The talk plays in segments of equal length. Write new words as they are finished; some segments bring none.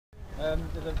There's a,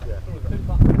 two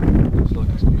buttons. Looks like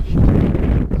it's going to shut.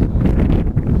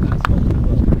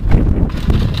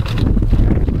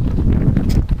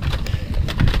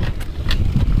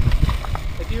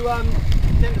 If you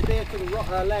tend to veer to the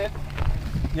left,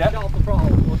 yeah, shut off the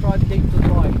throttle or try to keep to the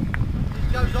right. If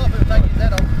it goes off, it'll take his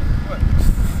head off.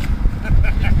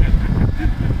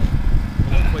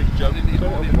 Always joking in the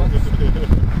once.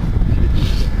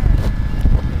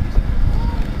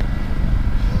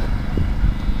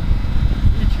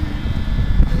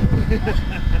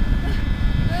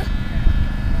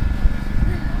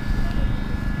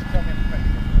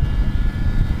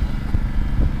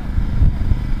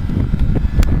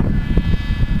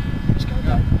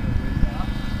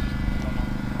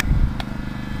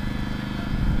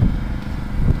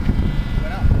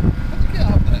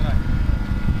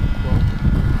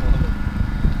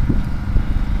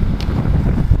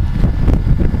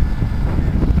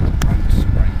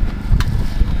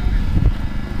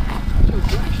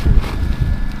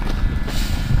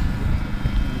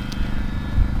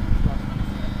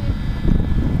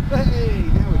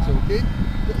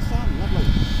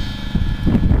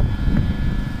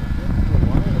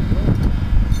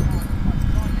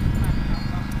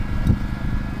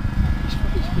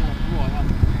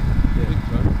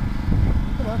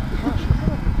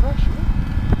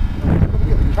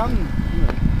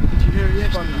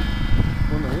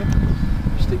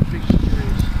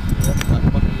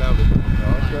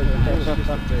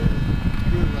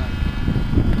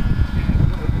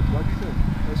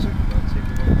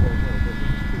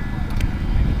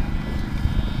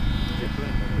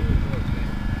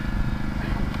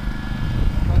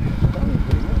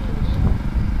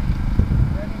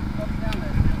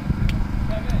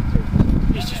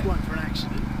 He's just one for an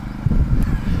accident.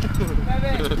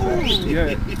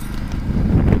 yeah.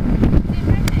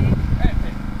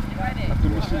 After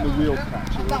missing the wheel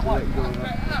catch, so let it go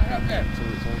until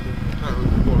it's all good.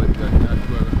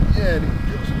 Yeah,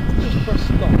 just press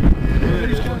stop.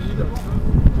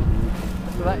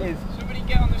 So that is. Somebody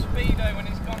get on the speedo when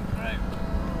it's gone through.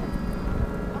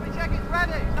 Somebody check it's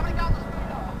ready. Somebody get on the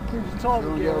speedo. Keep the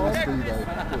time gear on.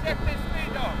 Check this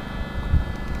speedo.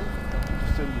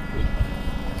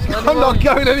 I'm not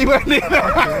going anywhere near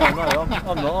that. No,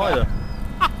 I'm not either.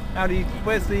 How do you?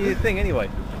 Where's the thing anyway?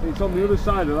 It's on the other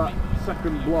side of that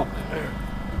second block.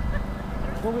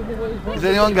 Is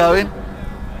anyone going?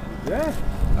 Yeah,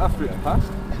 after it's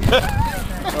passed.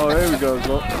 Oh, here we go,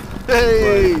 look.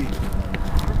 Hey!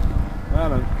 I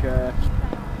don't care.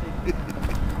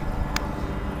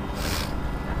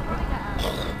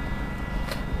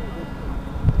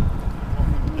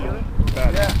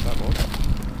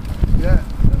 Yeah.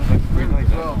 Green light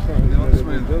as well. Don't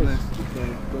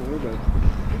worry about it.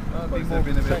 Be more a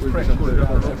bit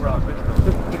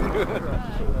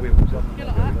wheels on. Here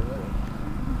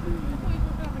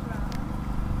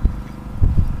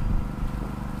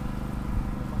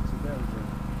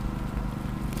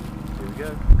we go.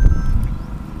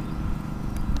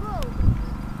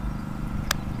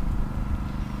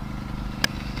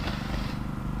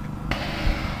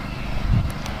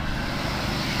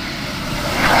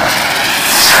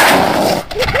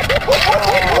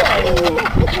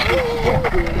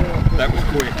 That was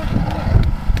quick.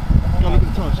 Oh, look at the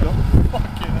time, Scott.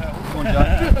 Fucking hell. Come on, Jack.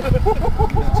 Look at the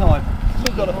time.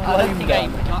 Still got a flame gun.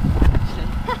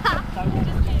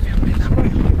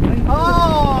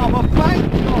 Oh, my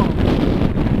face!